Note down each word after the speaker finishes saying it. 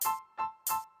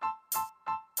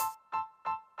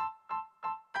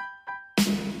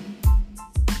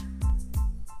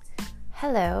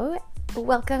Hello,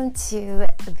 welcome to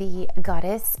the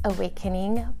Goddess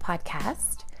Awakening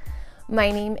podcast. My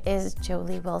name is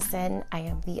Jolie Wilson. I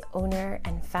am the owner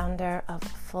and founder of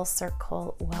Full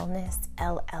Circle Wellness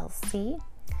LLC.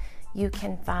 You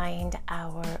can find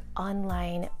our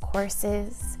online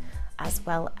courses as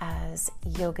well as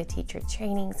yoga teacher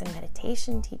trainings and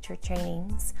meditation teacher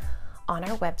trainings on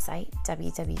our website,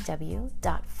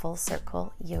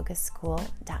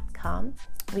 www.fullcircleyogaschool.com.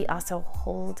 We also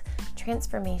hold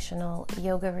transformational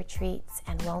yoga retreats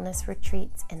and wellness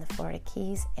retreats in the Florida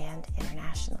Keys and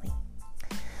internationally.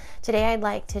 Today I'd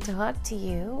like to talk to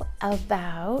you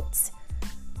about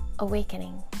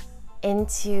awakening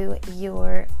into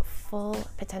your full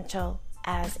potential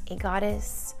as a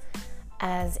goddess,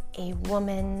 as a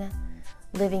woman,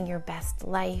 living your best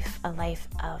life, a life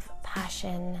of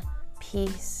passion,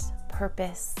 peace,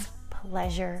 purpose,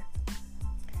 pleasure.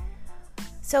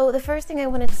 So the first thing I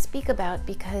wanted to speak about,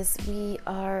 because we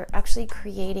are actually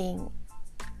creating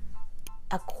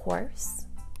a course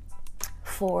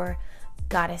for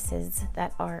goddesses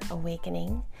that are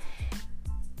awakening.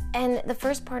 And the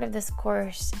first part of this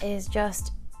course is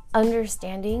just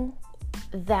understanding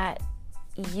that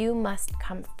you must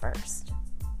come first.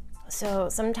 So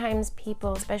sometimes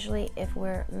people, especially if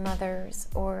we're mothers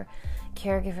or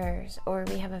caregivers, or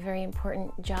we have a very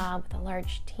important job with a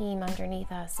large team underneath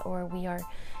us, or we are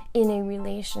in a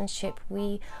relationship,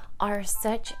 we are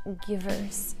such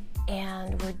givers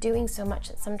and we're doing so much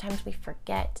that sometimes we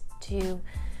forget to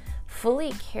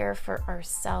fully care for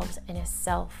ourselves in a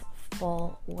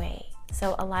self-full way.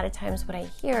 So a lot of times what I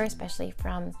hear, especially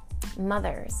from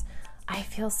mothers, I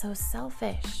feel so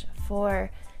selfish for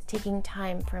taking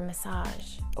time for a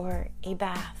massage or a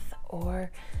bath or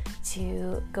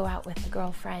to go out with a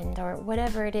girlfriend or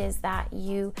whatever it is that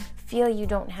you feel you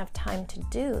don't have time to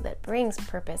do that brings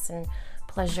purpose and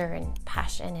pleasure and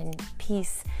passion and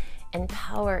peace and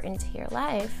power into your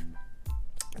life.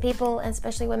 People,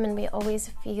 especially women, we always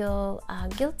feel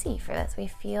guilty for this. We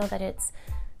feel that it's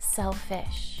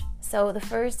selfish. So the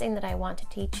first thing that I want to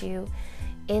teach you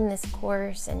in this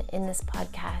course and in this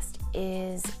podcast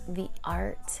is the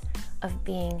art of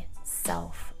being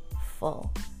self-full.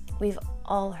 We've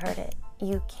all heard it.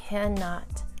 You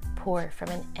cannot pour from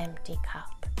an empty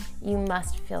cup. You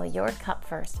must fill your cup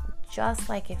first, just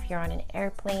like if you're on an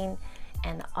airplane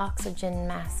and the oxygen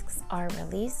masks are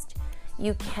released.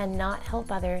 You cannot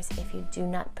help others if you do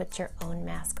not put your own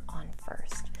mask on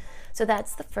first. So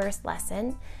that's the first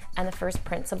lesson, and the first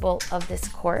principle of this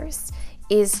course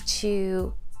is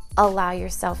to allow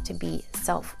yourself to be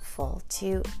self-full,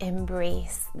 to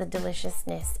embrace the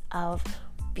deliciousness of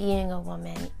being a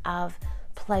woman, of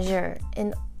pleasure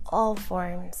in all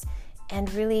forms,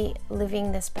 and really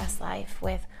living this best life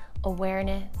with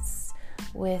awareness,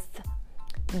 with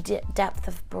depth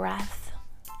of breath,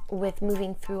 with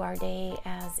moving through our day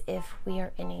as if we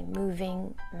are in a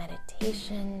moving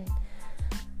meditation,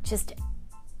 just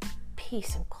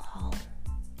peace and calm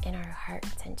in our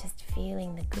hearts, and just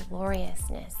feeling the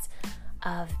gloriousness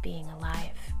of being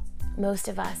alive. Most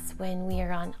of us, when we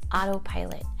are on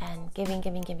autopilot and giving,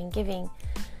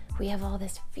 we have all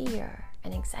this fear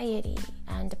and anxiety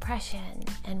and depression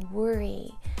and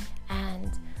worry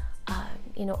and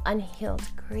unhealed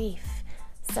grief.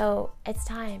 So it's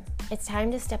time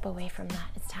to step away from that.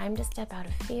 It's time to step out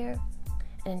of fear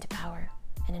and into power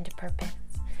and into purpose.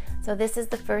 So this is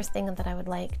the first thing that I would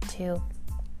like to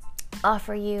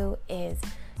offer you, is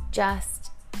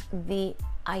just the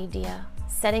idea,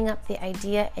 setting up the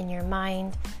idea in your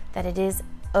mind that it is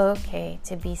okay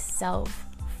to be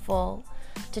self-full,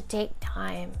 to take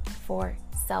time for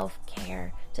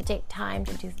self-care, to take time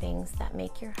to do things that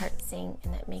make your heart sing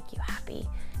and that make you happy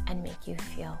and make you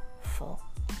feel full.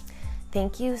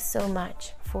 Thank you so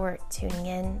much for tuning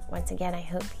in. Once again, I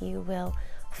hope you will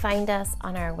find us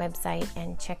on our website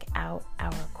and check out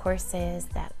our courses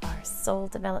that are soul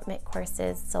development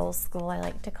courses, soul school I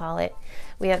like to call it.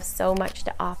 We have so much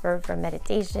to offer, from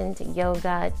meditation to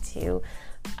yoga to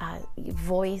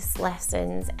voice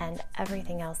lessons and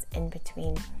everything else in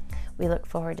between. We look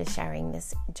forward to sharing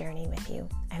this journey with you.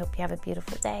 I hope you have a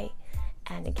beautiful day.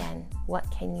 And again, what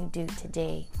can you do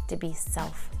today to be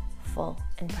self-full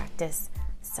and practice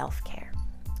self-care?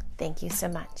 Thank you so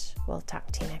much. We'll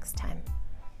talk to you next time.